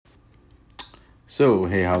So,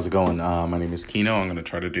 hey, how's it going? My name is Kino. I'm going to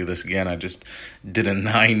try to do this again. I just did a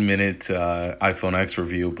 9 minute iPhone X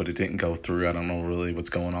review, but it didn't go through. I don't know really what's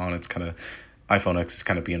going on. iPhone X is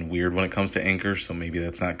kind of being weird when it comes to Anchor, so maybe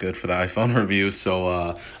that's not good for the iPhone review.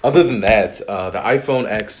 So, other than that, the iPhone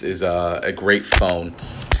X is a great phone.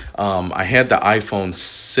 I had the iPhone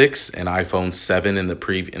 6 and iPhone 7 in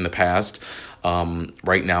the past.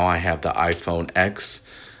 Right now, I have the iPhone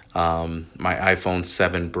X. My iPhone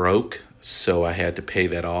 7 broke, so I had to pay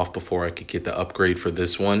that off before I could get the upgrade for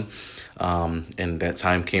this one. And that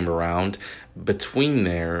time came around. Between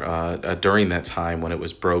there, during that time when it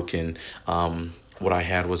was broken, what I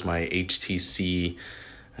had was my HTC.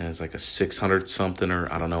 It was like a 600 something, or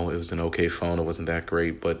I don't know. It was an okay phone. It wasn't that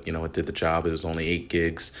great, but it did the job. It was only 8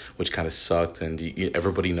 gigs, which kind of sucked. And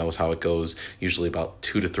everybody knows how it goes. Usually about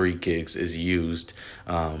 2 to 3 gigs is used.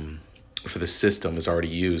 For the system is already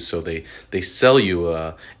used, so they sell you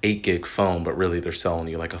a 8 gig phone, but really they're selling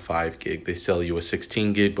you like a 5 gig. They sell you a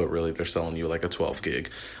 16 gig, but really they're selling you like a 12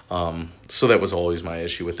 gig. So that was always my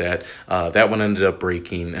issue with that. That one ended up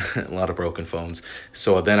breaking. A lot of broken phones.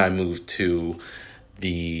 So then I moved to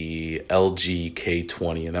the LG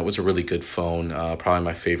K20, and that was a really good phone. Probably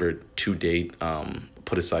my favorite to date.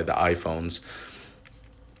 Put aside the iPhones.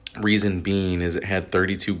 Reason being is it had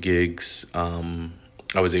 32 gigs.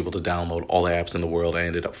 I was able to download all the apps in the world. I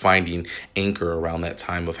ended up finding Anchor around that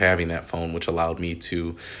time of having that phone, which allowed me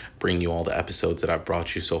to bring you all the episodes that I've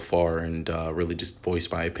brought you so far and really just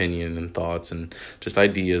voice my opinion and thoughts and just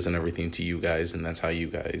ideas and everything to you guys. And that's how you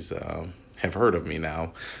guys have heard of me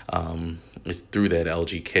now. Is through that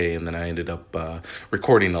LGK, and then I ended up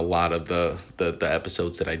recording a lot of the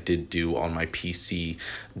episodes that I did do on my PC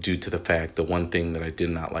due to the fact the one thing that I did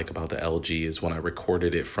not like about the LG is when I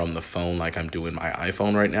recorded it from the phone like I'm doing my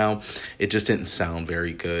iPhone right now, it just didn't sound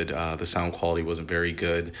very good. The sound quality wasn't very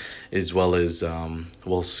good, as well as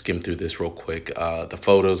we'll skim through this real quick. The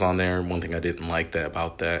photos on there, one thing I didn't like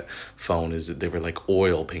about that phone is that they were like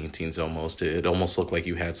oil paintings almost. It almost looked like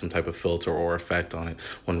you had some type of filter or effect on it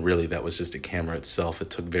when really that was just a camera itself. It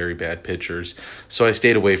took very bad pictures, so I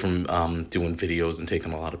stayed away from doing videos and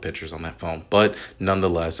taking a lot of pictures on that phone. But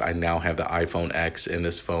nonetheless, I now have the iPhone X, and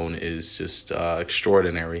this phone is just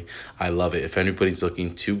extraordinary. I love it. If anybody's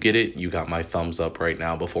looking to get it, you got my thumbs up right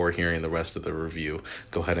now. Before hearing the rest of the review,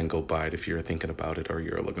 go ahead and go buy it if you're thinking about it or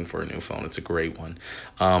you're looking for a new phone. It's a great one.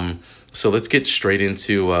 So let's get straight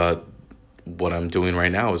into what I'm doing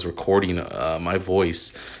right now is recording my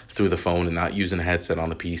voice through the phone and not using a headset on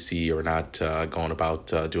the PC, or not going about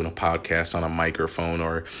doing a podcast on a microphone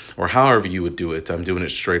or however you would do it. I'm doing it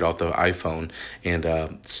straight off the iPhone, and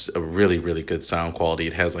it's a really, really good sound quality.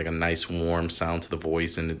 It has like a nice warm sound to the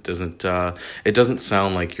voice, and it doesn't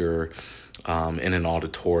sound like you're in an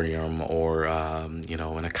auditorium or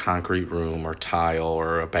in a concrete room or tile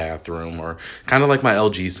or a bathroom, or kind of like my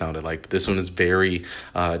LG sounded like. This one is very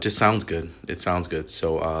just sounds good. It sounds good.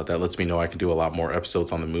 So that lets me know I can do a lot more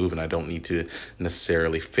episodes on the move, and I don't need to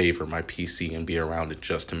necessarily favor my PC and be around it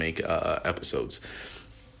just to make episodes.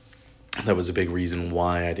 That was a big reason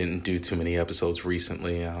why I didn't do too many episodes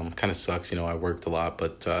recently. Kind of sucks, I worked a lot,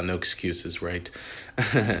 but no excuses, right?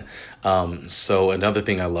 So another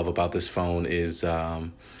thing I love about this phone is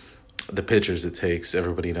the pictures it takes.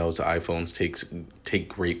 Everybody knows iPhones take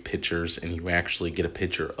great pictures, and you actually get a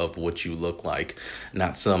picture of what you look like,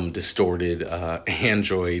 not some distorted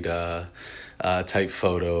Android type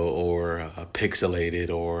photo or pixelated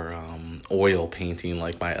or oil painting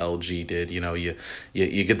like my LG did. You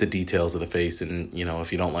get the details of the face, and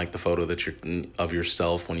if you don't like the photo that you're of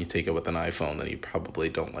yourself when you take it with an iPhone, then you probably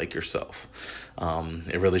don't like yourself.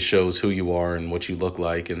 It really shows who you are and what you look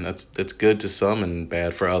like, and that's good to some and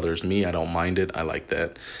bad for others. Me, I don't mind it. I like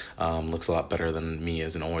that. Looks a lot better than me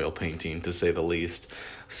as an oil painting, to say the least.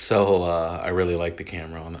 So I really like the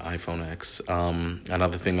camera on the iPhone X.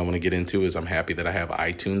 Another thing I want to get into is I'm happy that I have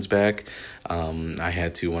iTunes back. I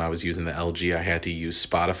had to, when I was using the LG, I had to use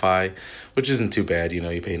Spotify, which isn't too bad. You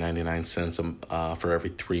pay 99 cents for every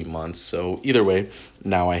 3 months. So either way,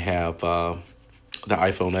 now I have the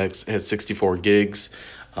iPhone X. It has 64 gigs.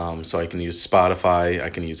 So I can use Spotify, I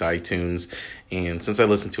can use iTunes. And since I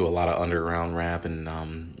listen to a lot of underground rap and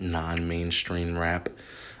non-mainstream rap,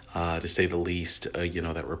 to say the least,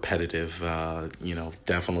 that repetitive,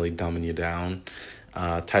 definitely dumbing you down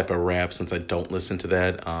type of rap, since I don't listen to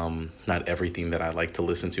that. Not everything that I like to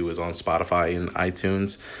listen to is on Spotify and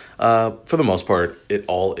iTunes. For the most part, it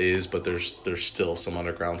all is, but there's still some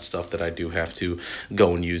underground stuff that I do have to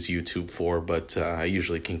go and use YouTube for, but I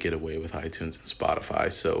usually can get away with iTunes and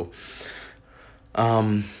Spotify. So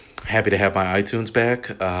Happy to have my iTunes back.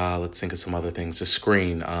 Let's think of some other things. The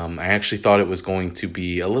screen. I actually thought it was going to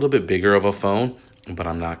be a little bit bigger of a phone, but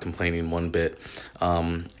I'm not complaining one bit.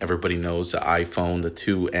 Everybody knows the iPhone, the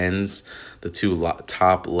two ends, the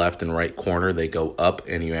top left and right corner, they go up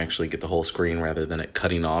and you actually get the whole screen rather than it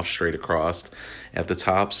cutting off straight across at the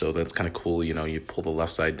top. So that's kind of cool. You know, you pull the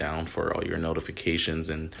left side down for all your notifications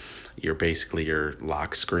and basically your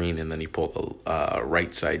lock screen, and then you pull the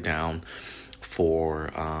right side down for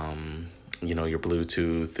your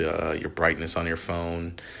Bluetooth, your brightness on your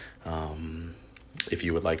phone. If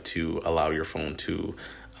you would like to allow your phone to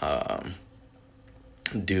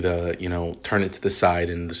do turn it to the side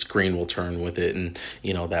and the screen will turn with it, and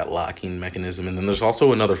that locking mechanism. And then there's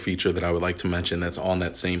also another feature that I would like to mention that's on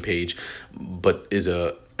that same page, but is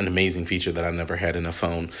an amazing feature that I've never had in a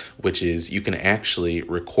phone, which is you can actually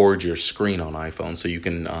record your screen on iPhone. So you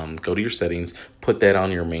can go to your settings, put that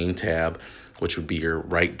on your main tab, which would be your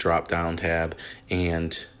right drop down tab,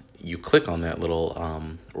 and you click on that little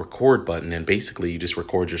record button, and basically you just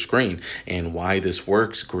record your screen. And why this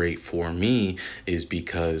works great for me is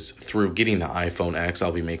because through getting the iPhone X,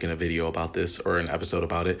 I'll be making a video about this or an episode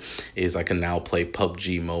about it, is I can now play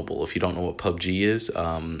PUBG Mobile. If you don't know what PUBG is,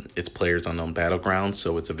 it's PlayerUnknown's Battlegrounds.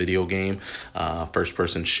 So it's a video game,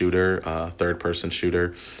 first-person shooter, third-person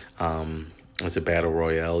shooter. It's a battle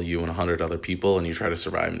royale, you and 100 other people, and you try to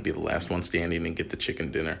survive and be the last one standing and get the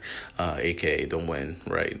chicken dinner, aka the win,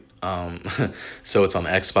 right? So it's on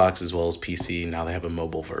the Xbox as well as PC. Now they have a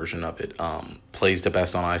mobile version of it. Plays the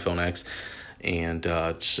best on iPhone X, and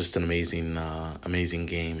it's just an amazing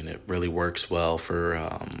game, and it really works well for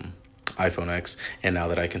iPhone X. And now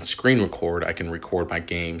that I can screen record, I can record my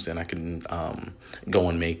games, and I can go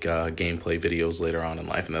and make gameplay videos later on in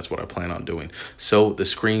life, and that's what I plan on doing. So the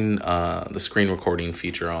screen recording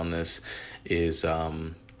feature on this is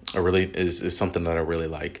is something that I really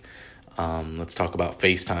like. Let's talk about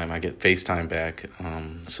FaceTime. I get FaceTime back,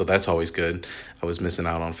 so that's always good. I was missing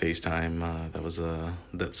out on FaceTime.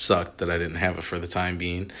 That sucked that I didn't have it for the time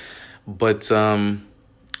being. But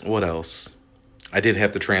what else? I did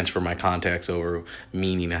have to transfer my contacts over,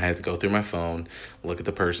 meaning I had to go through my phone, look at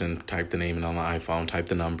the person, type the name in on my iPhone, type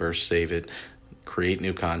the number, save it, create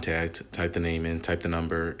new contact, type the name in, type the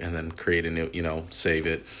number, and then create a new, save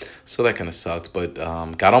it. So that kind of sucked, but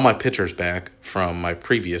got all my pictures back from my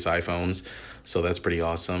previous iPhones, so that's pretty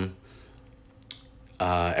awesome.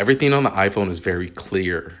 Everything on the iPhone is very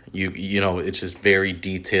clear. It's just very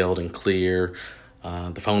detailed and clear.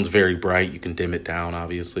 The phone's very bright. You can dim it down,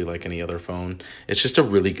 obviously, like any other phone. It's just a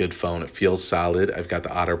really good phone. It feels solid. I've got the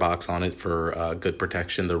OtterBox on it for good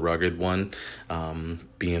protection, the rugged one,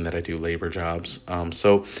 being that I do labor jobs.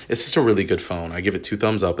 So it's just a really good phone. I give it 2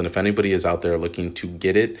 thumbs up. And if anybody is out there looking to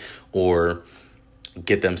get it or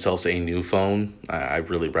get themselves a new phone, I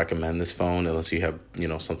really recommend this phone, unless you have,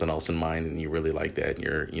 something else in mind and you really like that and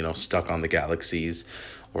you're, stuck on the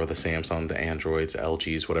Galaxies or the Samsung, the Androids,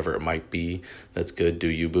 LGs, whatever it might be. That's good. Do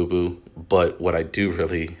you, boo-boo? But what I do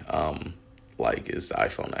really like is the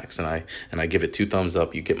iPhone X, and I give it 2 thumbs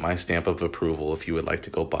up. You get my stamp of approval if you would like to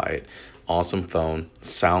go buy it. Awesome phone.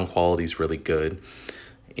 Sound quality is really good,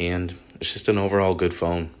 and it's just an overall good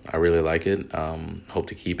phone. I really like it. Hope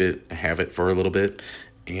to keep it, have it for a little bit.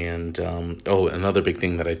 And another big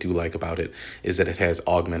thing that I do like about it is that it has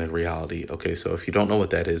augmented reality. Okay, so if you don't know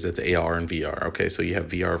what that is, it's AR and VR. Okay, so you have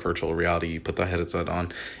VR, virtual reality. You put the headset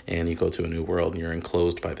on and you go to a new world and you're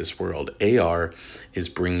enclosed by this world. AR is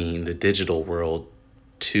bringing the digital world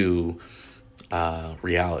to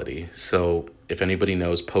reality. So if anybody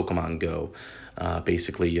knows Pokemon Go,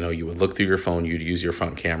 basically, you would look through your phone, you'd use your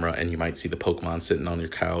front camera, and you might see the Pokemon sitting on your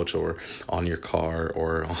couch or on your car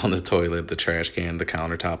or on the toilet, the trash can, the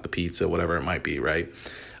countertop, the pizza, whatever it might be, right?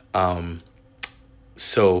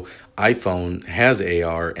 So iPhone has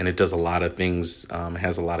AR, and it does a lot of things. It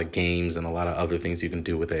has a lot of games and a lot of other things you can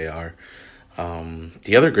do with AR.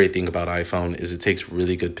 The other great thing about iPhone is it takes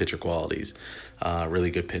really good picture qualities, really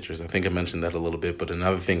good pictures. I think I mentioned that a little bit, but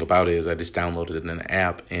another thing about it is I just downloaded an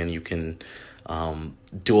app, and you can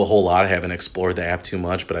do a whole lot. I haven't explored the app too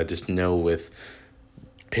much, but I just know with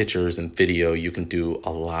pictures and video, you can do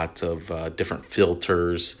a lot of different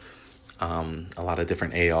filters, a lot of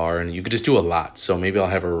different AR, and you could just do a lot. So maybe I'll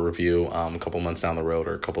have a review a couple months down the road,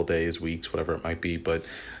 or a couple days, weeks, whatever it might be. But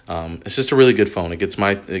it's just a really good phone. I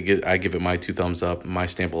give it my 2 thumbs up, my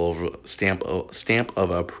stamp of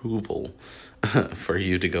approval for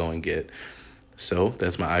you to go and get. So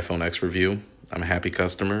that's my iPhone X review. I'm a happy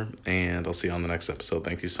customer, and I'll see you on the next episode.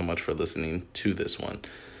 Thank you so much for listening to this one.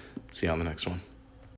 See you on the next one.